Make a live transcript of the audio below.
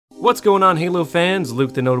What's going on, Halo fans?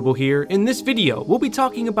 LukeTheNotable here. In this video, we'll be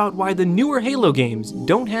talking about why the newer Halo games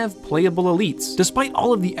don't have playable elites. Despite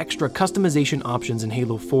all of the extra customization options in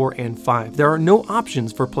Halo 4 and 5, there are no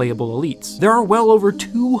options for playable elites. There are well over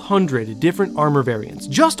 200 different armor variants,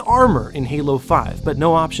 just armor in Halo 5, but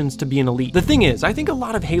no options to be an elite. The thing is, I think a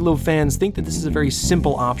lot of Halo fans think that this is a very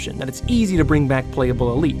simple option, that it's easy to bring back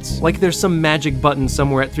playable elites. Like there's some magic button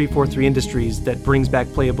somewhere at 343 Industries that brings back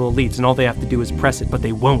playable elites and all they have to do is press it, but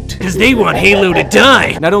they won't. Because they want Halo to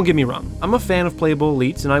die! Now don't get me wrong, I'm a fan of playable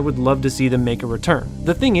elites and I would love to see them make a return.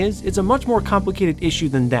 The thing is, it's a much more complicated issue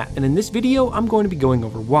than that, and in this video, I'm going to be going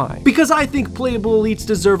over why. Because I think playable elites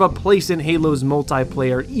deserve a place in Halo's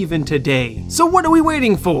multiplayer even today. So what are we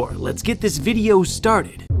waiting for? Let's get this video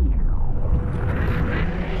started.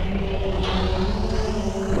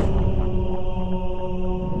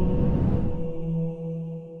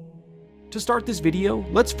 To start this video,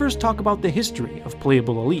 let's first talk about the history of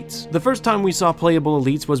playable elites. The first time we saw playable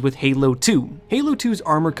elites was with Halo 2. Halo 2's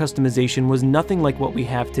armor customization was nothing like what we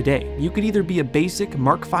have today. You could either be a basic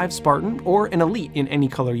Mark V Spartan or an elite in any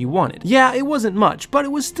color you wanted. Yeah, it wasn't much, but it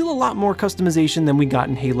was still a lot more customization than we got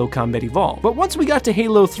in Halo Combat Evolved. But once we got to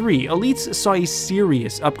Halo 3, elites saw a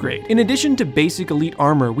serious upgrade. In addition to basic elite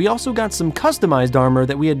armor, we also got some customized armor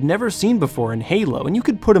that we had never seen before in Halo, and you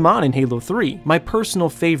could put them on in Halo 3. My personal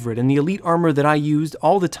favorite and the elite armor that I used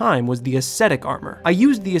all the time was the ascetic armor. I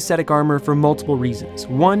used the ascetic armor for multiple reasons.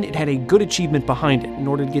 One, it had a good achievement behind it. In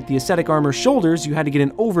order to get the ascetic armor shoulders, you had to get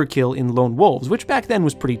an overkill in Lone Wolves, which back then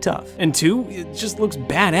was pretty tough. And two, it just looks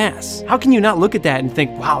badass. How can you not look at that and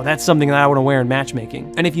think, wow, that's something that I want to wear in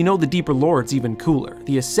matchmaking? And if you know the deeper lore, it's even cooler.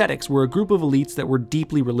 The ascetics were a group of elites that were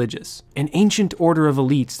deeply religious. An ancient order of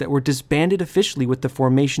elites that were disbanded officially with the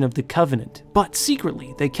formation of the Covenant. But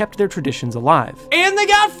secretly, they kept their traditions alive. And they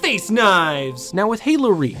got face knives! Now with Halo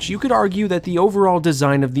Reach, you could argue that the overall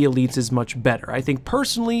design of the elites is much better. I think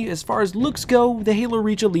personally, as far as looks go, the Halo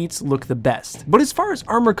Reach elites look the best. But as far as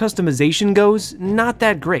armor customization goes, not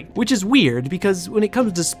that great. Which is weird, because when it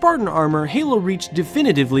comes to Spartan armor, Halo Reach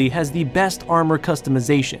definitively has the best armor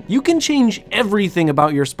customization. You can change everything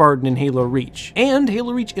about your Spartan in Halo Reach. And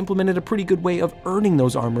Halo Reach implemented a pretty good way of earning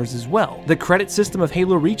those armors as well. The credit system of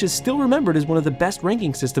Halo Reach is still remembered as one of the best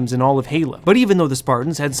ranking systems in all of Halo. But even though the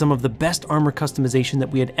Spartans had some of the best armor customization that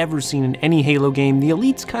we had ever seen in any Halo game, the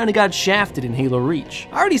elites kinda got shafted in Halo Reach.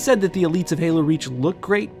 I already said that the elites of Halo Reach look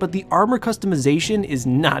great, but the armor customization is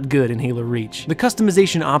not good in Halo Reach. The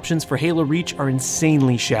customization options for Halo Reach are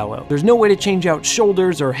insanely shallow. There's no way to change out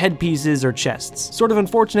shoulders or headpieces or chests. Sort of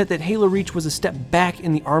unfortunate that Halo Reach was a step back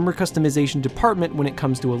in the armor customization department when it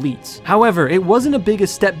comes to elites. However, it wasn't as big a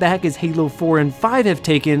step back as Halo 4 and 5 have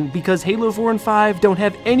taken, because Halo 4 and 5 don't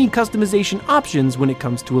have any customization options when it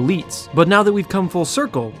comes to elites. But now that we've come full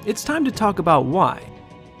circle, it's time to talk about why.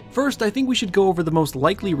 First, I think we should go over the most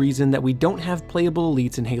likely reason that we don't have playable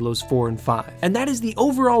elites in Halos 4 and 5, and that is the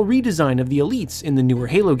overall redesign of the elites in the newer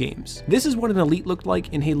Halo games. This is what an elite looked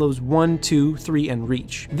like in Halos 1, 2, 3, and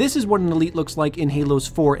Reach. This is what an elite looks like in Halos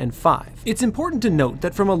 4 and 5. It's important to note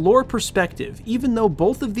that from a lore perspective, even though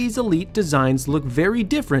both of these elite designs look very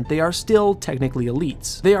different, they are still technically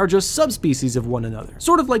elites. They are just subspecies of one another,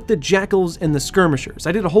 sort of like the Jackals and the Skirmishers.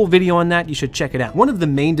 I did a whole video on that, you should check it out. One of the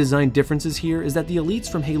main design differences here is that the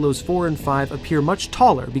elites from Halos 4 and 5 appear much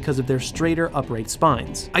taller because of their straighter, upright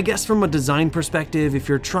spines. I guess from a design perspective, if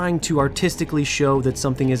you're trying to artistically show that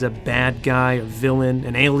something is a bad guy, a villain,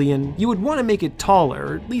 an alien, you would want to make it taller,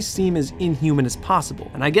 or at least seem as inhuman as possible.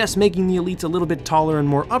 And I guess making the elites a little bit taller and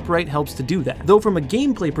more upright helps to do that. Though from a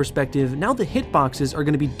gameplay perspective, now the hitboxes are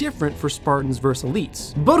going to be different for Spartans versus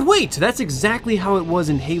elites. But wait, that's exactly how it was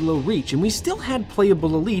in Halo Reach, and we still had playable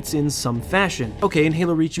elites in some fashion. Okay, in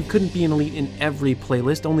Halo Reach you couldn't be an elite in every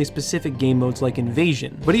playlist, only specific game modes like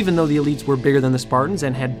Invasion. But even though the elites were bigger than the Spartans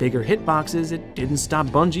and had bigger hitboxes, it didn't stop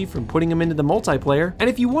Bungie from putting them into the multiplayer. And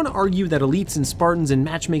if you want to argue that elites and Spartans in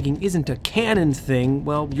matchmaking isn't a canon thing,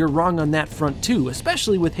 well, you're wrong on that front too,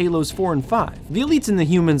 especially with Halos 4 and 5. The elites and the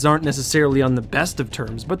humans aren't necessarily on the best of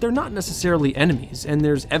terms, but they're not necessarily enemies, and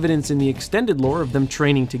there's evidence in the extended lore of them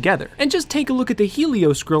training together. And just take a look at the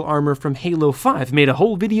Helioscryll armor from Halo 5. Made a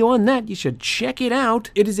whole video on that, you should check it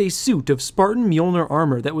out. It is a suit of Spartan Mjolnir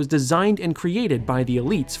armor that was designed and created by the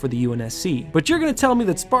elites for the UNSC. But you're gonna tell me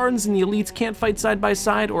that Spartans and the elites can't fight side by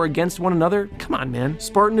side or against one another? Come on, man.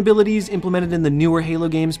 Spartan abilities implemented in the newer Halo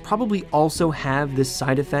games probably also have this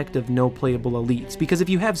side effect of no playable elites, because if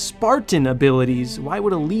you have Spartan abilities, why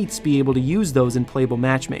would elites be able to use those in playable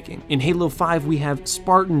matchmaking? In Halo 5 we have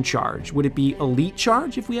Spartan Charge. Would it be Elite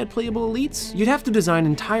Charge if we had playable elites? You'd have to design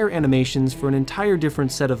entire animations for an entire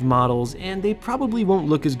different set of models, and they probably won't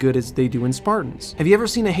look as good as they do in Spartans. Have you ever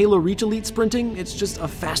seen a Halo Reach Elite sprinting? It's just a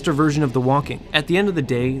faster version of the walking. At the end of the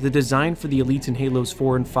day, the design for the elites in Halos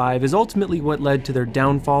 4 and 5 is ultimately what led to their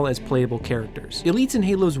downfall as playable characters. Elites in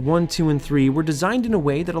Halos 1, 2, and 3 were designed in a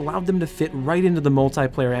way that allowed them to fit right into the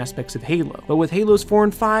multiplayer aspects of Halo, but with Halos 4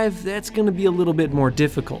 and 5, that's gonna be a little bit more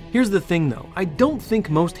difficult. Here's the thing though, I don't think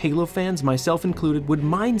most Halo fans, myself included, would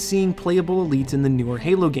mind seeing playable elites in the newer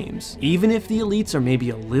Halo games. Even if the elites are maybe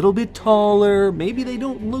a little bit taller, maybe they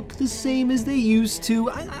don't look the same as they used to,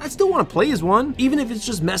 I still want to play as one. Even if it's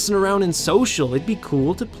just messing around in social, it'd be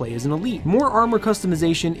cool to play as an elite. More armor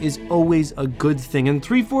customization is always a good thing, and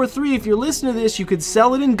 343, if you're listening to this, you could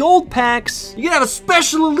sell it in gold packs. You could have a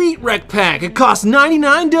special elite rec pack, it costs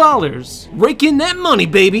 $99. Rake in that money,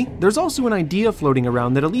 baby. There's also an idea floating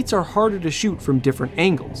around that elites are harder to shoot from different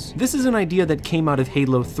angles. This is an idea that came out of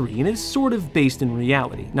Halo 3 and is sort of based in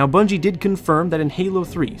reality. Now, Bungie did confirm that in Halo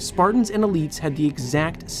 3, Spartans and elites had the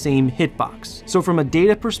exact same hitbox. So from a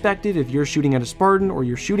data perspective, if you're shooting at a Spartan or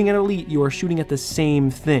you're shooting at an elite, you are shooting at the same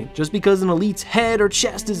thing. Just because an elite's head or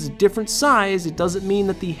chest is a different size, it doesn't mean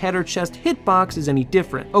that the head or chest hitbox is any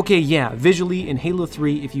different. Okay, yeah, visually in Halo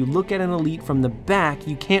 3, if you look at an elite from the back,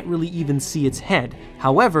 you can't really even see its head.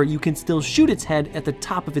 However, you can still shoot its head at the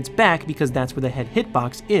top of its back because that's where the head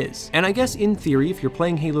hitbox is. And I guess in theory, if you're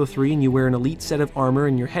playing Halo 3 and you wear an elite set of armor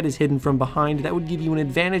and your head is hidden from behind, that would give you an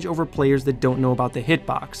advantage over players that don't know about the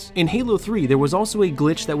hitbox. In Halo 3, there was also a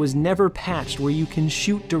glitch that was never patched where you can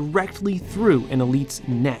shoot directly through an elite's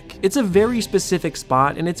neck. It's a very specific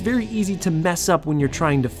spot and it's very easy to mess up when you're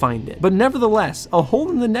trying to find it. But nevertheless, a hole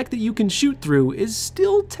in the neck that you can shoot through is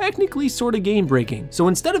still technically sort of game breaking. So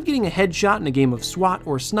instead of getting a headshot in a game of SWAT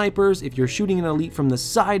or snipers, if you're shooting an elite from the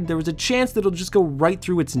side, there was a chance that it'll just go right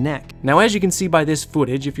through its neck. Now, as you can see by this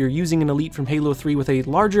footage, if you're using an elite from Halo 3 with a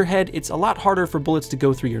larger head, it's a lot harder for bullets to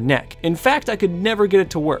go through your neck. In fact, I could never get it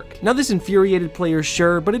to work. Now, this infuriated players,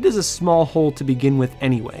 sure, but it is a small hole to begin with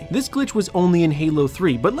anyway. This glitch was only in Halo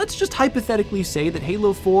 3, but let's just hypothetically say that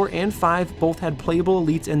Halo 4 and 5 both had playable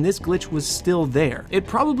elites and this glitch was still there. It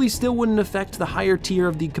probably still wouldn't affect the higher tier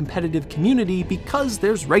of the competitive community because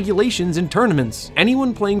there's regulations in tournaments.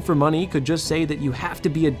 Anyone playing for money could just say that you have to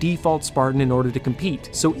be a default Spartan in order to compete.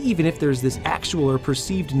 So even if there's this actual or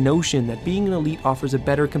perceived notion that being an elite offers a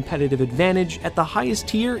better competitive advantage, at the highest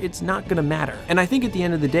tier, it's not gonna matter. And I think at the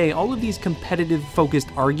end of the day, all of these competitive focused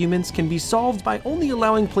arguments can be solved by only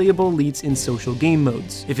allowing playable elites in social game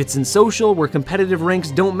modes. If it's in social where competitive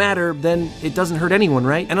ranks don't matter, then it doesn't hurt anyone,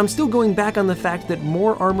 right? And I'm still going back on the fact that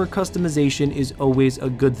more armor customization is always a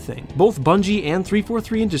good thing. Both Bungie and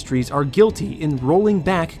 343 Industries are guilty in rolling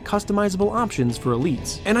back customizable options for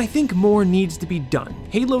elites. And I think more needs to be done.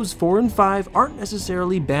 Halos 4 and 5 aren't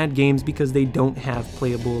necessarily bad games because they don't have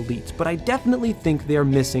playable elites, but I definitely think they are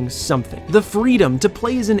missing something. The freedom to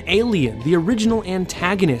play as an alien, the original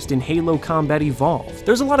antagonist in Halo Combat Evolved.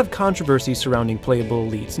 There's a lot of controversy surrounding playable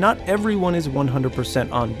elites. Not everyone is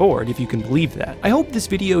 100% on board, if you can believe that. I hope this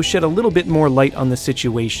video shed a little bit more light on the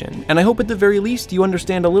situation, and I hope at the very least you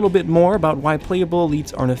understand a little bit more about why playable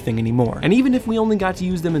elites aren't a thing anymore. And even if we only got to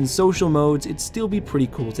use them in social modes, it'd still be pretty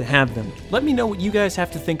cool to have them. Let me know what you guys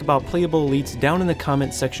have to think about playable elites down in the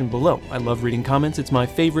comments section below. I love reading comments, it's my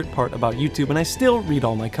favorite part about YouTube, and I still read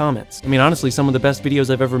all my comments. I mean, honestly, some of the best videos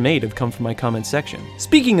I've ever made have come from my comment section.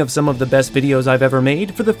 Speaking of some of the best videos I've ever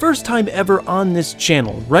made, for the first time ever on this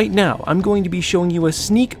channel, right now, I'm going to be showing you a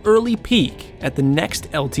sneak early peek at the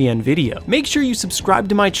next LTN video. Make sure you subscribe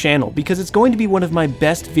to my channel because it's going to be one of my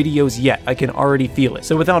best videos yet. I can already feel it.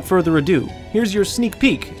 So without further ado, here's your sneak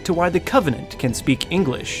peek to why the Covenant can speak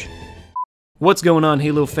English. What's going on,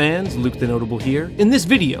 Halo fans? LukeTheNotable here. In this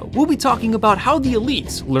video, we'll be talking about how the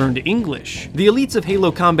elites learned English. The elites of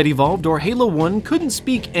Halo Combat Evolved or Halo 1 couldn't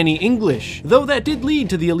speak any English, though that did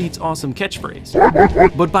lead to the elites' awesome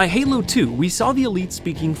catchphrase. But by Halo 2, we saw the elites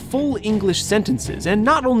speaking full English sentences, and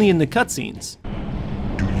not only in the cutscenes.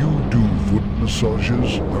 Do you do foot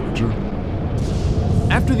massages, Arbiter?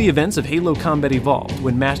 After the events of Halo Combat Evolved,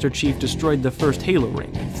 when Master Chief destroyed the first Halo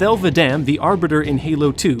ring, Thel 'Vidam, the Arbiter in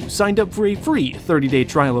Halo 2, signed up for a free 30-day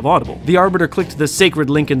trial of Audible. The Arbiter clicked the sacred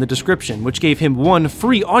link in the description, which gave him one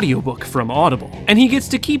free audiobook from Audible. And he gets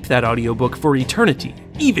to keep that audiobook for eternity,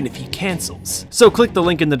 even if he cancels. So click the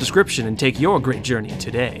link in the description and take your great journey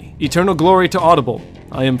today. Eternal glory to Audible.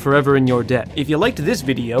 I am forever in your debt. If you liked this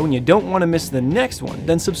video and you don't want to miss the next one,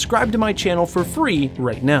 then subscribe to my channel for free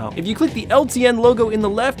right now. If you click the LTN logo in the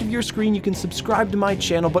left of your screen, you can subscribe to my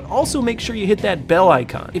channel, but also make sure you hit that bell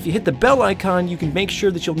icon. If you hit the bell icon, you can make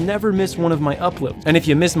sure that you'll never miss one of my uploads. And if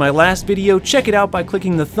you missed my last video, check it out by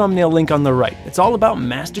clicking the thumbnail link on the right. It's all about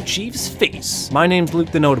Master Chief's face. My name's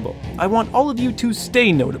LukeTheNotable. I want all of you to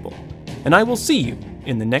stay notable. and I will see you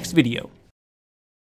in the next video.